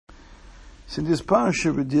So in this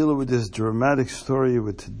parasha we deal with this dramatic story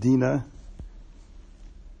with Dinah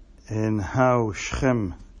and how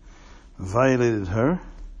Shechem violated her,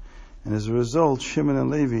 and as a result Shimon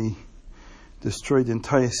and Levi destroyed the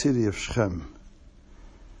entire city of Shechem.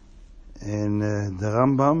 And the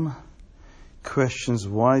Rambam questions,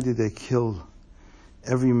 why did they kill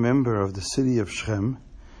every member of the city of Shechem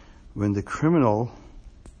when the criminal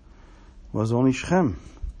was only Shechem?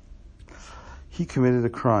 He committed a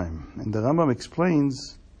crime. And the Rambam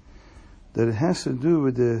explains that it has to do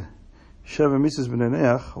with the Sheva Mitzvahs B'nai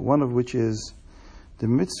Noach, one of which is the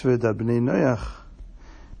mitzvah that B'nai Noach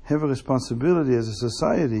have a responsibility as a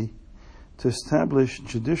society to establish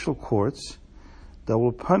judicial courts that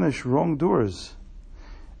will punish wrongdoers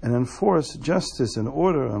and enforce justice and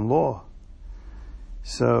order and law.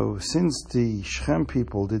 So since the Shechem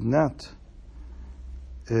people did not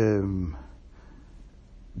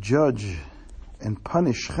judge and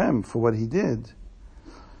punish Shechem for what he did,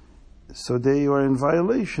 so they were in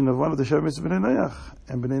violation of one of the Sheva Mitzvahs B'nai Noach,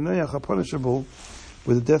 and B'nai Noach are punishable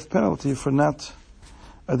with a death penalty for not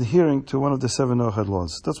adhering to one of the 7 Noachid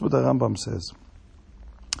laws. That's what the Rambam says.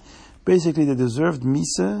 Basically, they deserved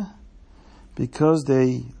Misa because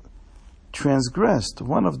they transgressed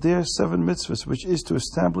one of their 7 mitzvahs, which is to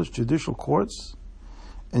establish judicial courts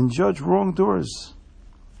and judge wrongdoers.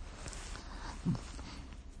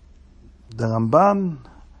 The Ramban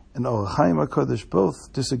and Or Chaim HaKadosh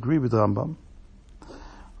both disagree with Rambam.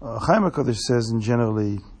 Chaim HaKadosh says, in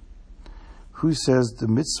generally, who says the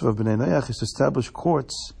mitzvah of B'nai Noach is to establish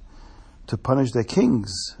courts to punish their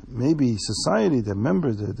kings? Maybe society, the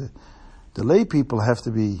members, the lay people have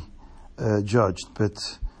to be judged, but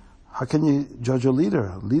how can you judge a leader?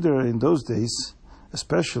 A leader in those days,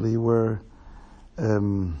 especially, were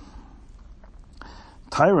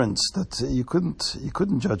tyrants that you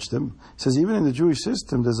couldn't judge them. He says even in the Jewish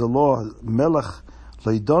system there's a law, Melech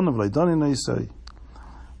Leidonav Leidonin Isai,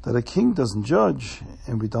 that a king doesn't judge,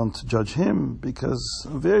 and we don't judge him because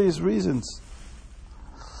of various reasons.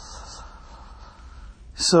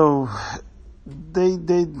 So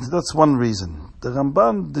that's one reason. The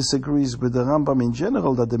Ramban disagrees with the Rambam in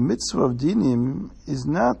general that the mitzvah of dinim is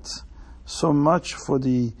not so much for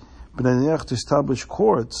the B'nai Noach to establish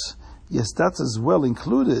courts. Yes, that's as well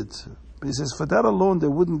included. But he says for that alone they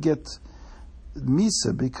wouldn't get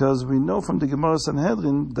Misa, because we know from the Gemara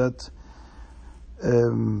Sanhedrin that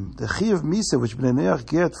the Chiyuv Misa which B'nai Noach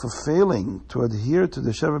get for failing to adhere to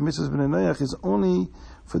the Sheva Mitzvahs B'nai Noach is only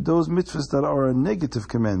for those mitzvahs that are a negative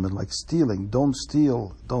commandment, like stealing, don't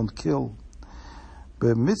steal, don't kill.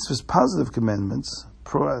 But mitzvahs, positive commandments,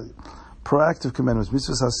 proactive commandments,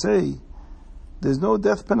 mitzvahs hasei, there's no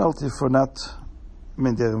death penalty for not,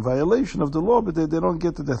 they're in violation of the law, but they don't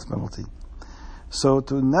get the death penalty. So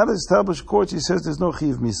to not establish courts, he says there's no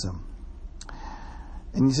chiyuv misa.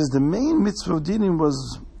 And he says the main mitzvah of dinim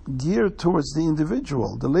was geared towards the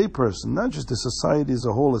individual, the layperson, not just the society as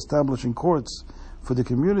a whole establishing courts for the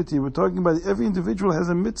community. We're talking about every individual has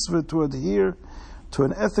a mitzvah to adhere to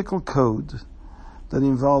an ethical code that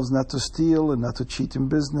involves not to steal and not to cheat in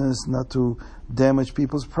business, not to damage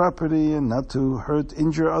people's property and not to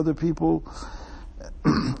injure other people,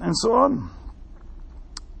 and so on.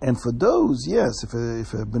 And for those, yes, if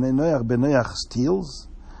a B'nai Noach steals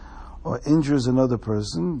or injures another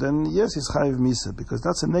person, then yes, he's chayiv misa, because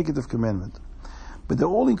that's a negative commandment. But they're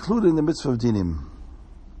all included in the mitzvah of dinim.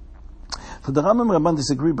 So the Rambam and Ramban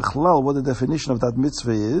disagree b'chlal what the definition of that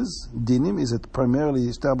mitzvah is. Dinim, is it primarily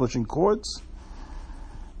establishing courts?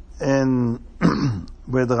 And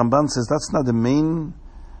where the Ramban says that's not the main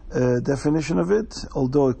definition of it,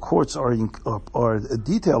 although courts are a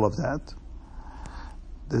detail of that.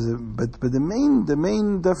 But the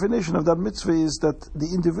main definition of that mitzvah is that the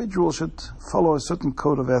individual should follow a certain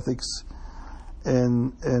code of ethics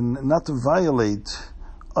and not to violate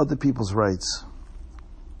other people's rights.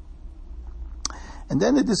 And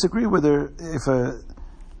then they disagree whether if a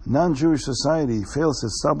non-Jewish society fails to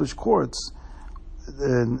establish courts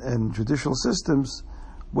and judicial systems,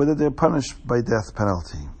 whether they're punished by death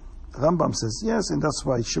penalty. Rambam says yes, and that's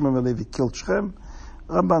why Shimon and Levi killed Shechem.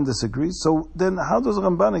 Ramban disagrees. So then how does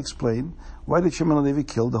Ramban explain why did Shimon and Levi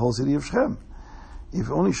kill the whole city of Shechem? If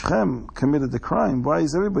only Shechem committed the crime, why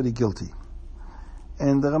is everybody guilty?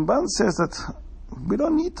 And the Ramban says that we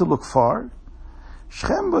don't need to look far.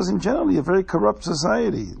 Shechem was in generally a very corrupt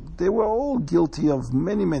society. They were all guilty of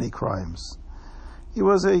many, many crimes. It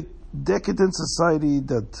was a decadent society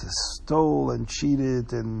that stole and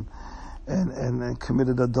cheated and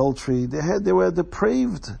committed adultery. They were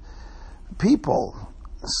depraved people.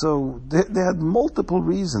 So they had multiple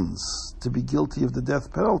reasons to be guilty of the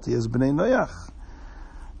death penalty as B'nai Noach.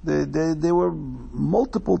 They were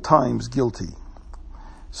multiple times guilty.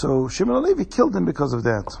 So Shimon HaLevi killed them because of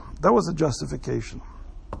that. That was the justification.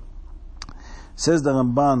 Says the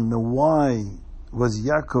Ramban, now why was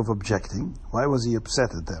Yaakov objecting? Why was he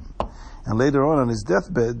upset at them? And later on his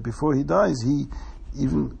deathbed, before he dies, he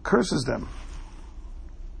even curses them.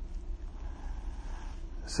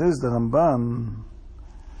 Says the Ramban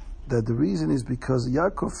that the reason is because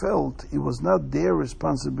Yaakov felt it was not their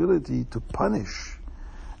responsibility to punish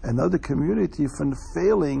another community for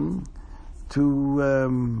failing to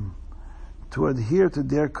adhere to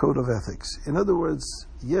their code of ethics. In other words,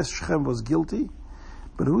 yes, Shechem was guilty,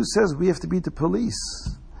 but who says we have to be the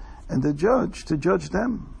police and the judge to judge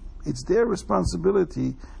them? It's their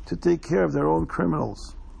responsibility to take care of their own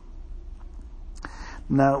criminals.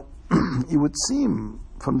 Now, it would seem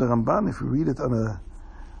from the Ramban, if we read it on a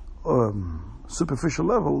superficial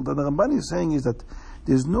level, that the Ramban is saying is that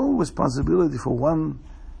there's no responsibility for one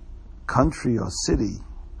country or city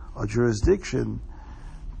or jurisdiction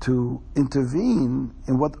to intervene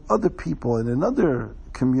in what other people in another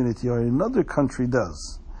community or in another country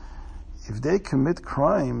does. If they commit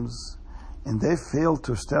crimes and they fail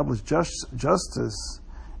to establish justice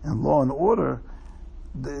and law and order,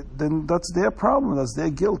 then that's their problem, that's their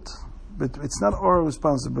guilt. But it's not our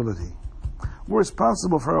responsibility. We're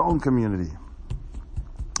responsible for our own community.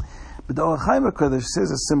 But the Or HaChaim HaKadosh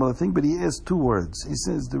says a similar thing, but he adds two words. He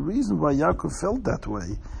says the reason why Yaakov felt that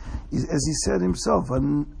way is, as he said himself,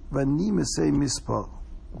 Vani Mesei Mispar.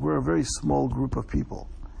 We're a very small group of people.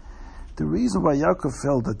 The reason why Yaakov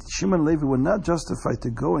felt that Shimon Levi were not justified to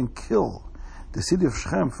go and kill the city of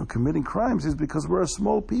Shechem for committing crimes is because we're a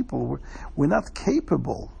small people. We're not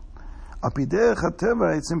capable. Apiderech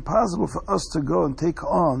HaTeva, it's impossible for us to go and take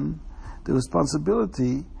on the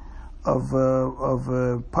responsibility of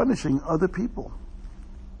punishing other people,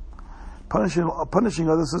 punishing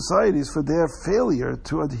other societies for their failure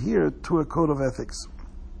to adhere to a code of ethics.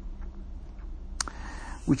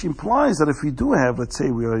 Which implies that if we do have, let's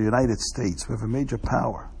say we are the United States, we have a major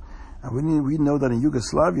power, and we know that in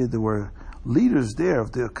Yugoslavia there were leaders there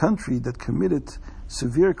of their country that committed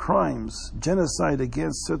severe crimes, genocide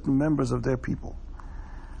against certain members of their people.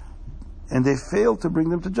 And they failed to bring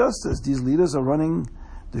them to justice. These leaders are running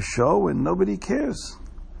the show and nobody cares.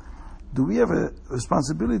 Do we have a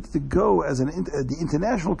responsibility to go as the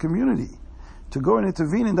international community to go and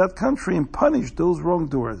intervene in that country and punish those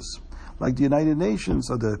wrongdoers, like the United Nations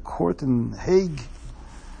or the court in Hague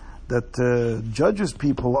that judges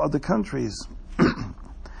people, other countries?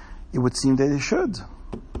 It would seem that they should.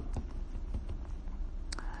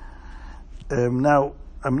 Now,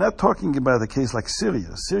 I'm not talking about a case like Syria.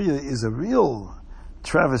 Syria is a real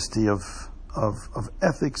travesty of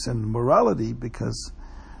ethics and morality, because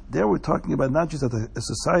there we're talking about not just that a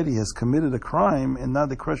society has committed a crime and now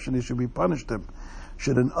the question is, should we punish them?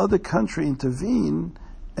 Should another country intervene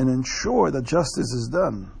and ensure that justice is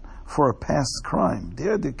done for a past crime?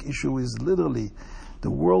 There the issue is literally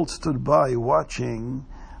the world stood by watching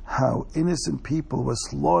how innocent people were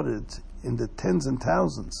slaughtered in the tens and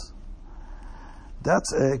thousands.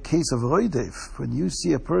 That's a case of roidef. When you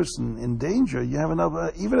see a person in danger, you have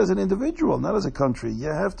enough, even as an individual, not as a country, you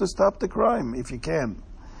have to stop the crime if you can.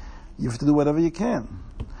 You have to do whatever you can.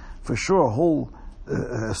 For sure, a whole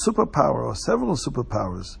superpower or several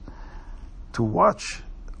superpowers to watch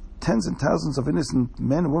tens and thousands of innocent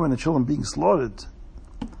men, women, and children being slaughtered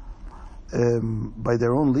by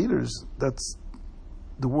their own leaders,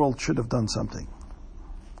 the world should have done something.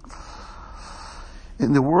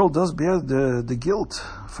 And the world does bear the guilt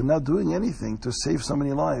for not doing anything to save so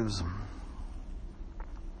many lives.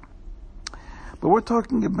 But we're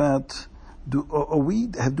talking about, do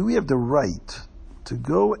we have the right to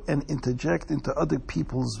go and interject into other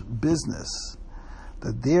people's business,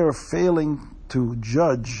 that they are failing to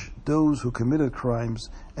judge those who committed crimes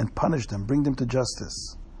and punish them, bring them to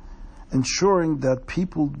justice, ensuring that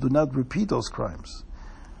people do not repeat those crimes?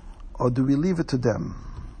 Or do we leave it to them?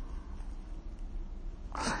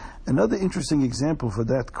 Another interesting example for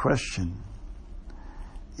that question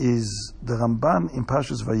is the Ramban in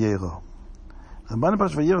Parshas Vayero. Ramban in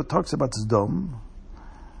Parshas Vayero talks about Sdom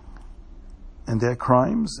and their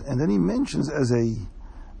crimes, and then he mentions as a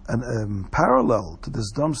parallel to the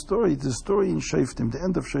Sdom story, the story in Shoftim, the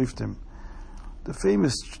end of Shoftim, the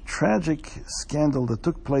famous tragic scandal that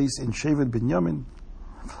took place in Shevet Binyamin,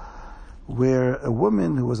 where a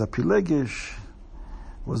woman who was a Pilegish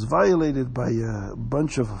was violated by a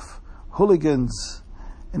bunch of hooligans,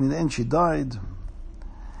 and in the end she died.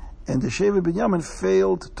 And the Shevet Binyamin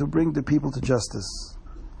failed to bring the people to justice.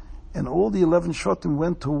 And all the 11 Shotim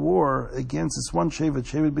went to war against this one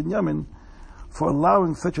Shevet Binyamin, for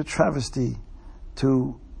allowing such a travesty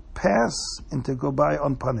to pass and to go by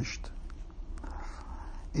unpunished.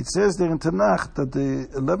 It says there in Tanakh that the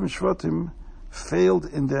 11 Shvatim failed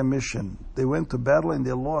in their mission. They went to battle and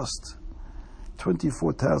they lost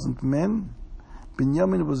 24,000 men.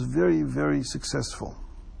 Binyamin was very, very successful.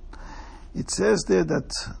 It says there that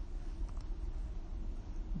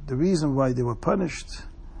the reason why they were punished,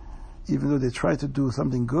 even though they tried to do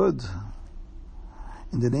something good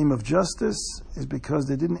in the name of justice, is because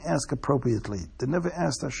they didn't ask appropriately. They never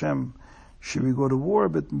asked Hashem, should we go to war,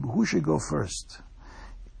 but who should go first?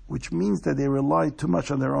 Which means that they relied too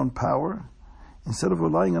much on their own power instead of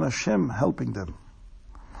relying on Hashem helping them.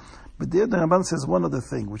 But there the Ramban says one other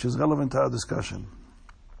thing which is relevant to our discussion.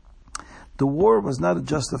 The war was not a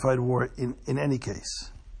justified war in any case,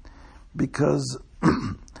 because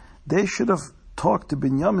they should have talked to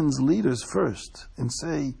Binyamin's leaders first and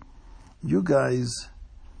say, you guys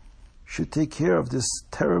should take care of this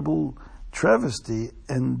terrible travesty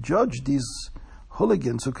and judge these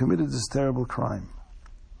hooligans who committed this terrible crime.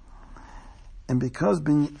 And because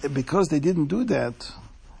they didn't do that,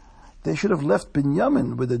 they should have left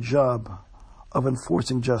Binyamin with the job of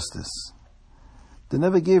enforcing justice. They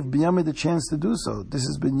never gave Binyamin the chance to do so. This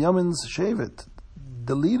is Binyamin's Shevet.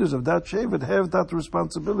 The leaders of that Shevet have that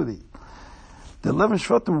responsibility. The 11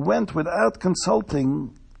 Shvatim went without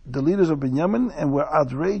consulting the leaders of Binyamin and were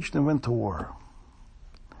outraged and went to war.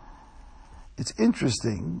 It's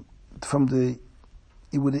interesting,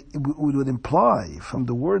 it would imply from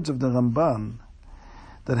the words of the Ramban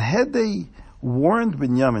that had they warned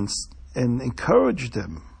Binyamin and encouraged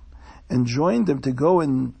them and joined them to go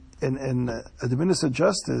and administer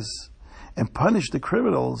justice and punish the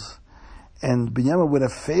criminals, and Binyamin would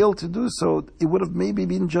have failed to do so, it would have maybe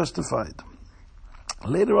been justified.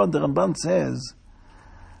 Later on, the Ramban says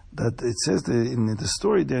that it says in the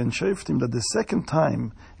story there in Shoftim that the second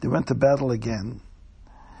time they went to battle again,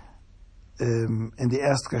 and they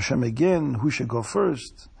asked Hashem again who should go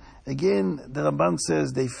first. Again, the Ramban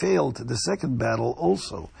says they failed the second battle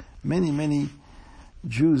also. Many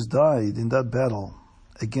Jews died in that battle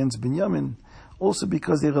against Binyamin, also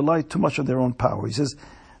because they relied too much on their own power. He says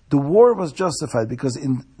the war was justified because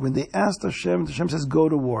when they asked Hashem says go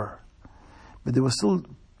to war. But they were still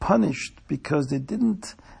punished because they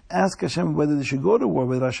didn't ask Hashem whether they should go to war,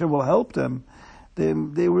 whether Hashem will help them. They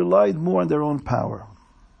relied more on their own power.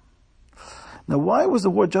 Now, why was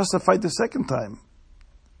the war justified the second time?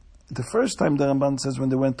 The first time, the Ramban says, when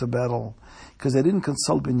they went to battle, because they didn't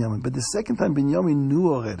consult Binyamin. But the second time, Binyamin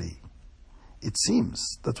knew already. It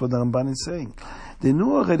seems. That's what the Ramban is saying. They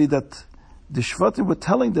knew already that the Shvatim were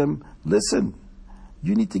telling them, listen,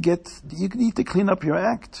 you need to clean up your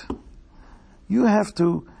act. You have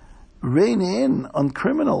to rein in on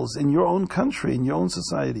criminals in your own country, in your own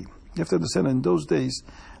society. You have to understand, in those days,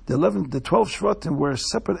 the 12 Shvatim were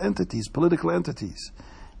separate entities, political entities.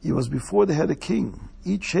 It was before they had a king.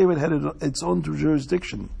 Each Shevet had its own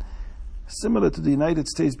jurisdiction. Similar to the United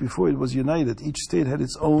States before it was united. Each state had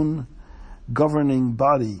its own governing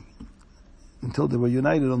body until they were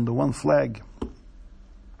united under one flag.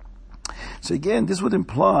 So again, this would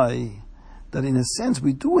imply that in a sense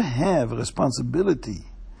we do have a responsibility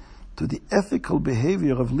to the ethical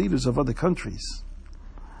behavior of leaders of other countries.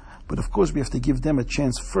 But of course we have to give them a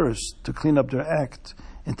chance first to clean up their act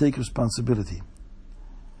and take responsibility.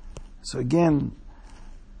 So again,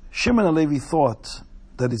 Shimon and Levi thought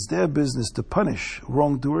that it's their business to punish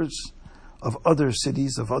wrongdoers of other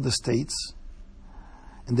cities, of other states,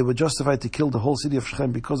 and they were justified to kill the whole city of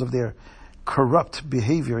Shechem because of their corrupt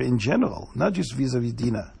behavior in general, not just vis-a-vis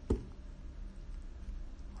Dinah.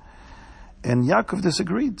 And Yaakov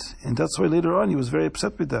disagreed, and that's why later on he was very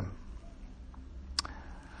upset with them.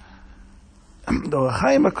 The Ohr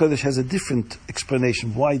HaChaim HaKadosh has a different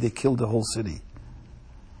explanation why they killed the whole city.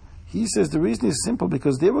 He says the reason is simple,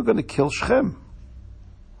 because they were going to kill Shechem.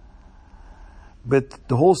 But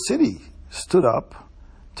the whole city stood up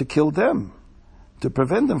to kill them, to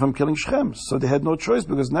prevent them from killing Shechem. So they had no choice,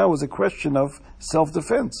 because now it was a question of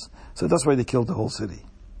self-defense. So that's why they killed the whole city.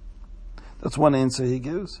 That's one answer he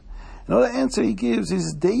gives. Another answer he gives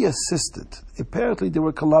is they assisted. Apparently they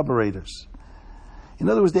were collaborators. In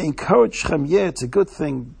other words, they encouraged Shechem. Yeah, it's a good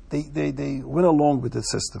thing. They went along with the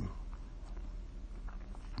system.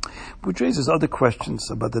 Which raises other questions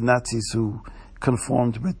about the Nazis who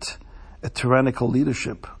conformed with a tyrannical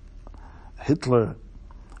leadership. Hitler,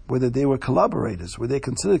 whether they were collaborators, were they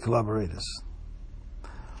considered collaborators?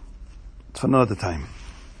 It's for another time.